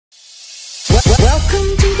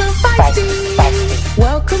Welcome to the Feisty.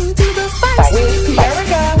 Welcome to the Feisty. Here we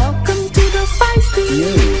go. Welcome to the Feisty.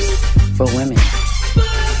 News for women.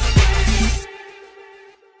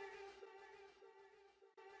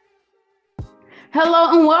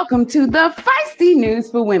 Hello and welcome to the Feisty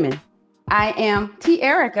News for Women. I am T.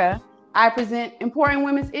 Erica. I present important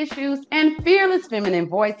women's issues and fearless feminine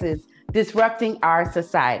voices disrupting our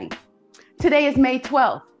society. Today is May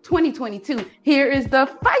 12th, 2022. Here is the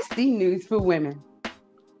Feisty News for Women.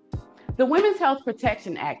 The Women's Health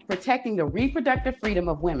Protection Act, protecting the reproductive freedom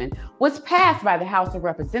of women, was passed by the House of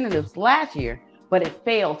Representatives last year, but it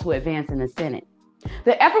failed to advance in the Senate.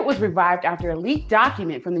 The effort was revived after a leaked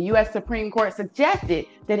document from the U.S. Supreme Court suggested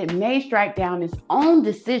that it may strike down its own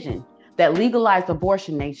decision that legalized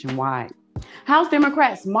abortion nationwide. House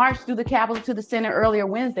Democrats marched through the Capitol to the Senate earlier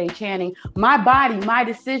Wednesday, chanting, "My body, my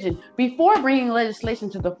decision," before bringing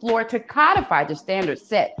legislation to the floor to codify the standards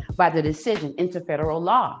set by the decision into federal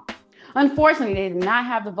law. Unfortunately, they did not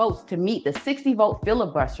have the votes to meet the 60-vote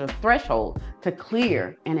filibuster threshold to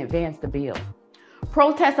clear and advance the bill.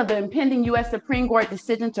 Protests of the impending U.S. Supreme Court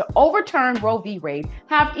decision to overturn Roe v. Wade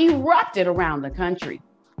have erupted around the country,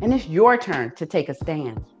 and it's your turn to take a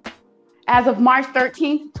stand. As of March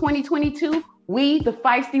 13th, 2022, we, the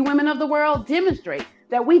feisty women of the world, demonstrate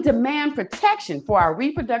that we demand protection for our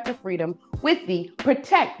reproductive freedom with the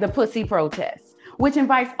Protect the Pussy protest, which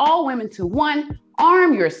invites all women to 1,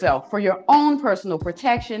 arm yourself for your own personal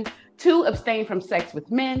protection, 2, abstain from sex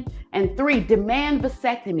with men, and 3, demand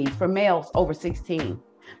vasectomies for males over 16.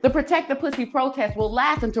 The Protect the Pussy protest will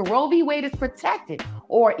last until Roe v. Wade is protected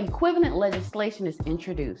or equivalent legislation is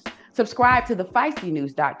introduced. Subscribe to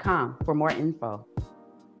thefeistynews.com for more info.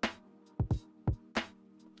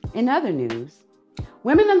 In other news,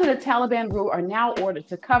 women under the Taliban rule are now ordered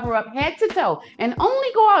to cover up head to toe and only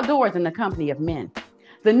go outdoors in the company of men.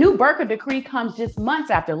 The new burqa decree comes just months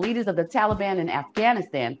after leaders of the Taliban in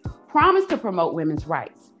Afghanistan promised to promote women's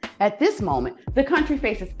rights. At this moment, the country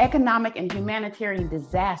faces economic and humanitarian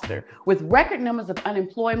disaster with record numbers of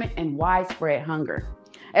unemployment and widespread hunger.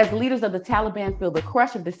 As leaders of the Taliban feel the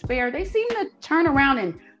crush of despair, they seem to turn around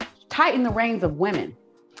and tighten the reins of women,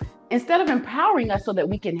 instead of empowering us so that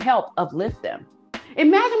we can help uplift them.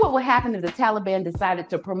 Imagine what would happen if the Taliban decided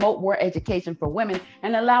to promote more education for women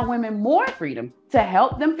and allow women more freedom to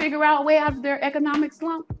help them figure out a way out of their economic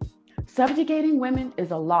slump. Subjugating women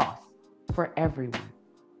is a loss for everyone.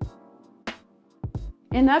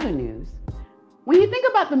 In other news, when you think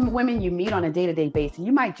about the women you meet on a day-to-day basis,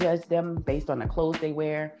 you might judge them based on the clothes they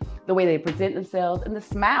wear, the way they present themselves, and the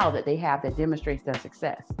smile that they have that demonstrates their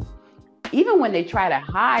success. Even when they try to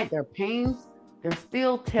hide their pains, there's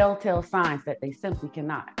still telltale signs that they simply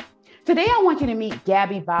cannot. Today, I want you to meet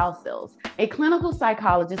Gabby Balcells, a clinical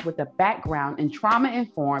psychologist with a background in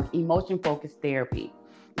trauma-informed, emotion-focused therapy.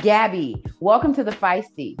 Gabby, welcome to the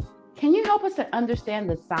Feisty. Can you help us to understand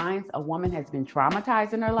the signs a woman has been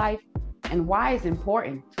traumatized in her life and why it's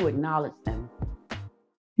important to acknowledge them?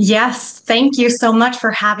 Yes, thank you so much for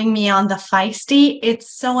having me on the Feisty.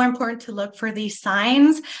 It's so important to look for these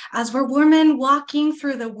signs. As we're women walking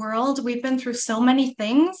through the world, we've been through so many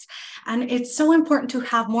things, and it's so important to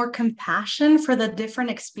have more compassion for the different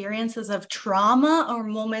experiences of trauma or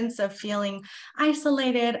moments of feeling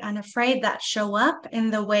isolated and afraid that show up in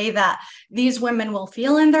the way that these women will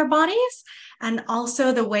feel in their bodies, and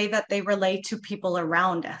also the way that they relate to people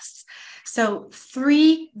around us. So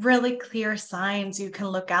 3 really clear signs you can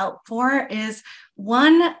look out for is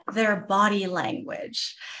 1, their body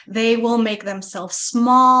language. They will make themselves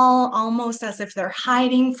small, almost as if they're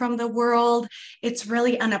hiding from the world. It's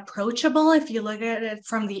really unapproachable if you look at it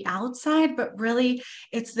from the outside, but really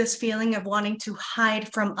it's this feeling of wanting to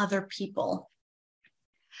hide from other people.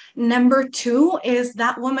 Number 2 is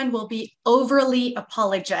that woman will be overly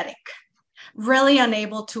apologetic, really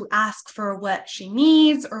unable to ask for what she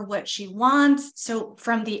needs or what she wants. So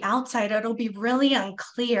from the outside, it'll be really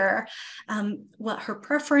unclear what her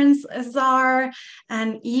preferences are,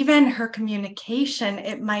 and even her communication,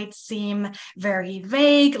 it might seem very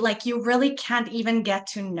vague, like you really can't even get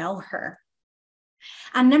to know her.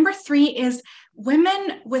 And number 3 is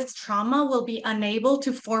women with trauma will be unable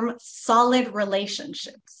to form solid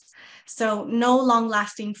relationships. So no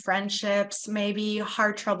long-lasting friendships, maybe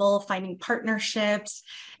hard trouble finding partnerships.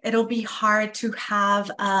 it'll be hard to have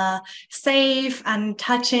a safe and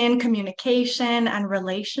touching communication and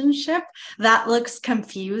relationship that looks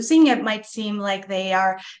confusing. It might seem like they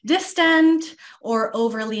are distant or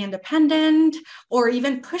overly independent or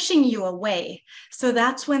even pushing you away. So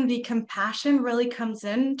that's when the compassion really comes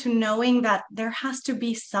in, to knowing that there has to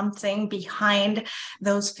be something behind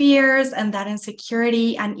those fears and that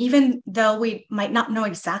insecurity. And even though we might not know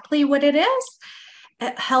exactly what it is,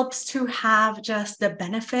 it helps to have just the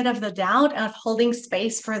benefit of the doubt of holding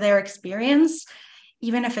space for their experience,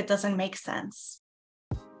 even if it doesn't make sense.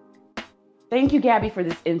 Thank you, Gabby, for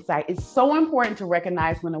this insight. It's so important to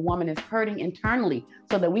recognize when a woman is hurting internally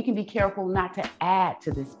so that we can be careful not to add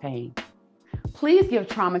to this pain. Please give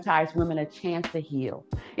traumatized women a chance to heal.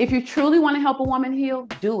 If you truly want to help a woman heal,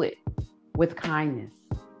 do it with kindness.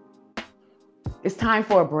 It's time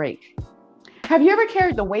for a break. Have you ever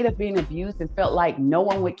carried the weight of being abused and felt like no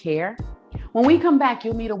one would care? When we come back,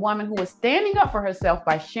 you'll meet a woman who is standing up for herself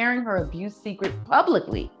by sharing her abuse secret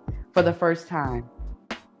publicly for the first time.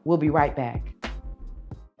 We'll be right back.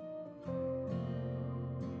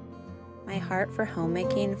 My heart for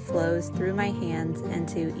homemaking flows through my hands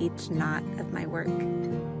into each knot of my work.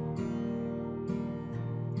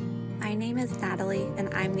 My name is Natalie,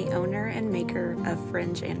 and I'm the owner and maker of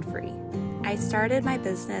Fringe and Free. I started my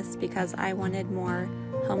business because I wanted more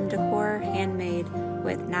home decor handmade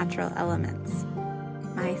with natural elements.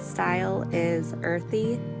 My style is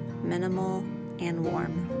earthy, minimal, and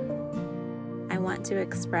warm. I want to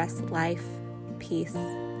express life, peace,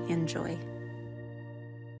 and joy.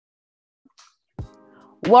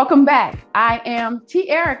 Welcome back. I am T.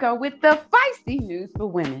 Erica with the Feisty News for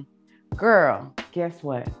Women. Girl, guess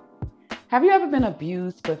what? Have you ever been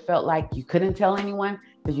abused but felt like you couldn't tell anyone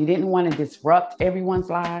because you didn't want to disrupt everyone's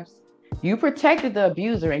lives? You protected the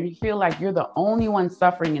abuser and you feel like you're the only one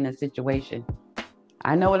suffering in a situation.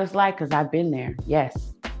 I know what it's like because I've been there.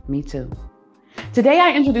 Yes, me too. Today,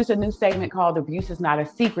 I introduce a new segment called Abuse is Not a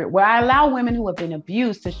Secret, where I allow women who have been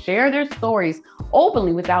abused to share their stories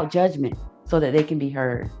openly without judgment so that they can be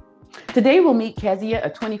heard. Today, we'll meet Kezia, a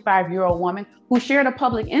 25-year-old woman who shared a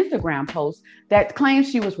public Instagram post that claims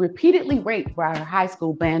she was repeatedly raped by her high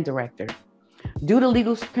school band director. Due to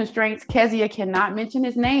legal constraints, Kezia cannot mention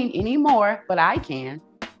his name anymore, but I can.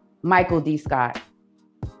 Michael D. Scott.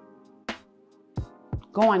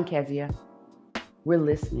 Go on, Kezia. We're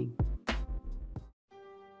listening.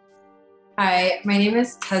 Hi, my name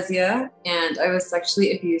is Kezia, and I was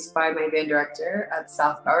sexually abused by my band director at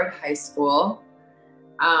South Broward High School.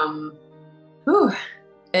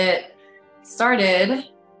 It started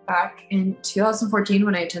back in 2014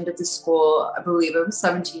 when I attended the school. I believe I was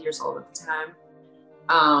 17 years old at the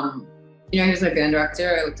time. He was my band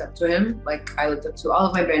director. I looked up to him, like I looked up to all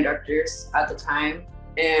of my band directors at the time.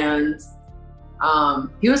 And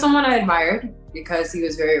he was someone I admired because he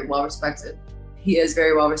was very well respected. He is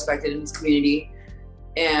very well respected in his community.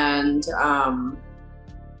 And,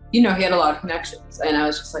 he had a lot of connections. And I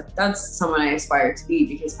was just like, that's someone I aspired to be,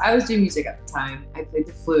 because I was doing music at the time. I played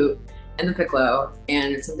the flute and the piccolo,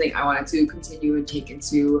 and it's something I wanted to continue and take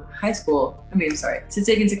into to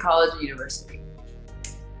take into college and university.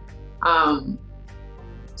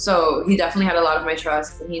 So he definitely had a lot of my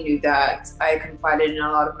trust, and he knew that I confided in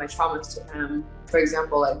a lot of my traumas to him. For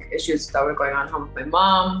example, like issues that were going on home with my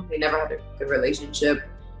mom. We never had a good relationship.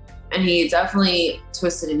 And he definitely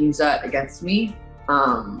twisted and used that against me,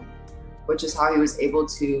 which is how he was able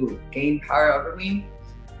to gain power over me.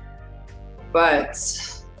 But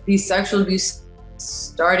the sexual abuse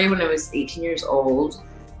started when I was 18 years old.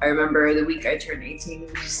 I remember the week I turned 18, he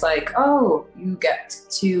was just like, oh, you get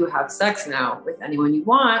to have sex now with anyone you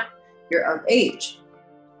want. You're of age.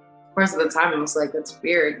 Of course, at the time, I was like, that's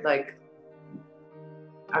weird. Like,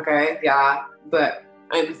 okay, yeah, but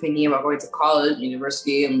I'm thinking about going to college,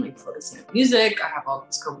 university, and like focusing on music. I have all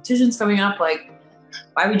these competitions coming up. Like,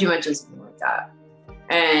 why would you mention something like that?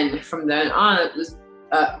 And from then on, it was,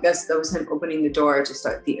 I guess that was him opening the door to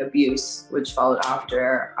start the abuse, which followed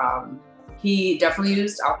after. He definitely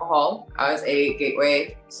used alcohol as a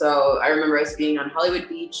gateway. So I remember us being on Hollywood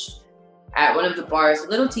Beach at one of the bars,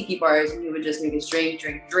 little tiki bars, and he would just make us drink.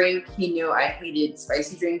 He knew I hated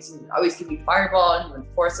spicy drinks, and would always give me Fireball, and he would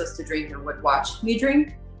force us to drink and would watch me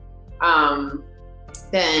drink.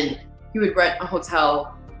 Then he would rent a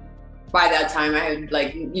hotel. By that time, I had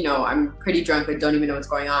I'm pretty drunk. I don't even know what's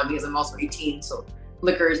going on because I'm also 18. So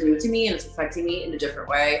liquor is new to me and it's affecting me in a different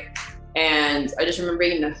way. And I just remember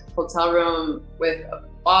being in the hotel room with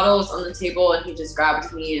bottles on the table, and he just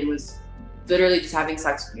grabbed me and was literally just having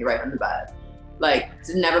sex with me right on the bed. Like,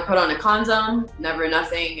 never put on a condom, never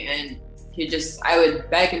nothing. And I would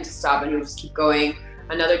beg him to stop, and he would just keep going.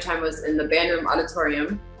 Another time was in the band room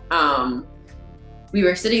auditorium. We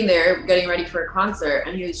were sitting there getting ready for a concert,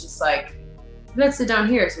 and he was just like, let's sit down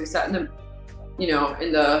here. So we sat in the, you know,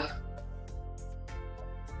 in the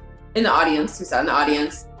audience. We sat in the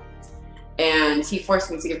audience, and he forced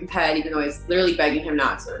me to give him head, even though I was literally begging him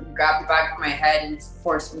not to. He grabbed the back of my head and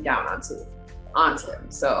forced me down onto him.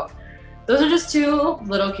 So those are just two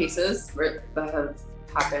little cases that have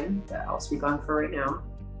happened that I'll speak on for right now.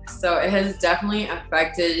 So it has definitely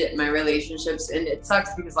affected my relationships, and it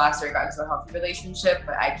sucks because last year I got into a healthy relationship,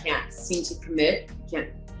 but I can't seem to commit. I can't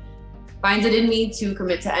find it in me to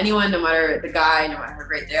commit to anyone, no matter the guy, no matter how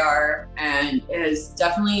great they are. And it has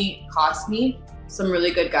definitely cost me some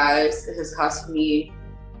really good guys. It has cost me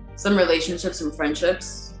some relationships and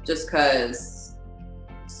friendships, just because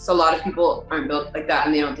a lot of people aren't built like that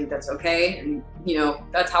and they don't think that's okay. And you know,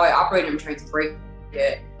 that's how I operate. I'm trying to break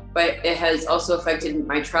it. But it has also affected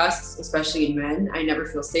my trust, especially in men. I never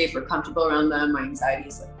feel safe or comfortable around them. My anxiety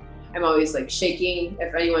is like, I'm always like shaking.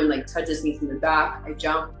 If anyone like touches me from the back, I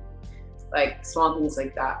jump. Like small things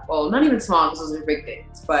like that. Well, not even small, because those are big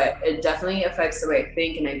things, but it definitely affects the way I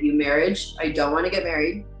think and I view marriage. I don't want to get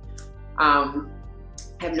married. I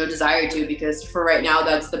have no desire to, because for right now,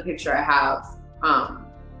 that's the picture I have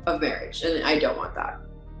of marriage, and I don't want that.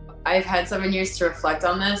 I've had 7 years to reflect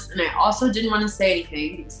on this, and I also didn't want to say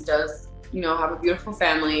anything because he does, you know, have a beautiful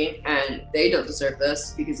family, and they don't deserve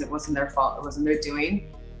this because it wasn't their fault, it wasn't their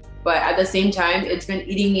doing. But at the same time, it's been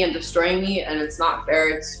eating me and destroying me, and it's not fair.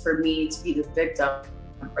 It's for me to be the victim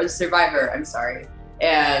or the survivor, I'm sorry,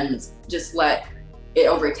 and just let it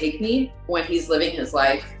overtake me when he's living his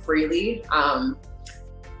life freely.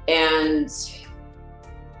 And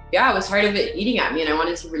yeah, I was tired of it eating at me, and I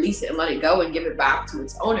wanted to release it and let it go and give it back to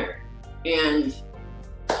its owner. And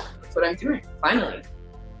that's what I'm doing, finally.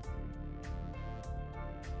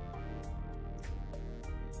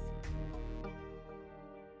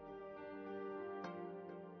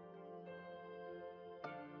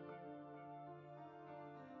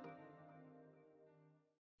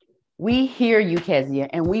 We hear you, Kezia,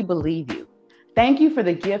 and we believe you. Thank you for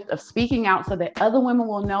the gift of speaking out so that other women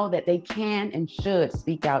will know that they can and should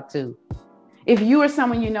speak out too. If you or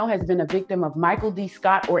someone you know has been a victim of Michael D.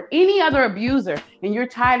 Scott or any other abuser, and you're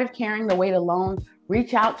tired of carrying the weight alone,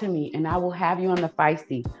 reach out to me and I will have you on the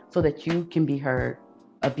Feisty so that you can be heard.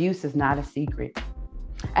 Abuse is not a secret.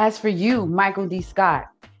 As for you, Michael D. Scott,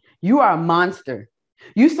 you are a monster.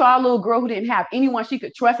 You saw a little girl who didn't have anyone she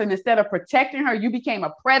could trust, and instead of protecting her, you became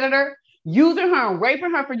a predator, using her and raping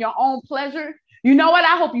her for your own pleasure. You know what?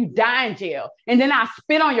 I hope you die in jail, and then I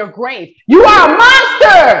spit on your grave. You are a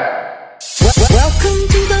monster! Welcome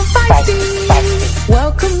to the Feisty.